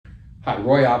Hi,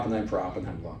 Roy Oppenheim for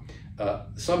Oppenheim Law.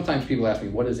 Sometimes people ask me,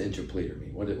 what does interpleader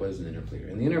mean? What is an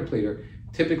interpleader? And the interpleader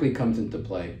typically comes into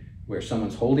play where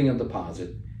someone's holding a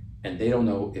deposit and they don't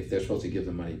know if they're supposed to give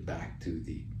the money back to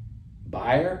the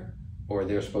buyer or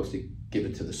they're supposed to give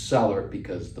it to the seller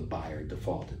because the buyer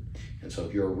defaulted. And so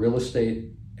if you're a real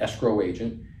estate escrow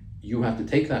agent, you have to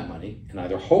take that money and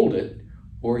either hold it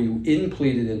or you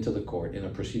implead it into the court in a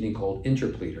proceeding called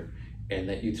interpleader. And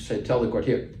that you say, tell the court,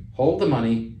 here, hold the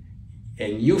money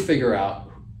and you figure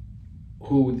out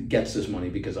who gets this money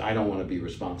because I don't want to be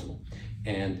responsible.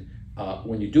 And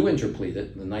when you do interplead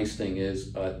it, the nice thing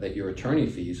is that your attorney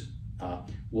fees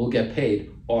will get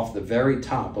paid off the very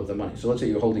top of the money. So let's say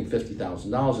you're holding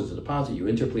 $50,000 as a deposit, you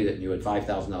interplead it and you had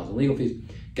 $5,000 in legal fees.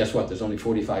 Guess what? There's only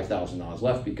 $45,000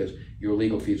 left because your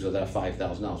legal fees of that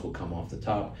 $5,000 will come off the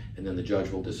top and then the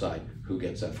judge will decide who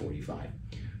gets that $45,000.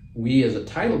 We as a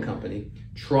title company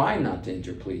try not to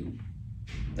interplead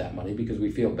that money because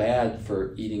we feel bad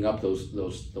for eating up those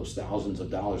thousands of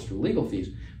dollars through legal fees.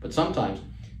 But sometimes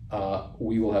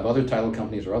we will have other title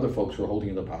companies or other folks who are holding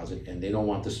a deposit and they don't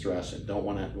want the stress and don't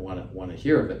want to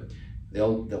hear of it.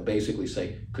 They'll basically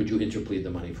say, could you interplead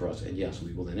the money for us? And yes,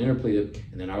 we will then interplead it,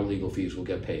 and then our legal fees will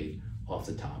get paid off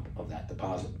the top of that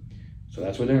deposit. So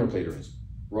that's what interpleader is.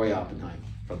 Roy Oppenheim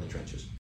from the trenches.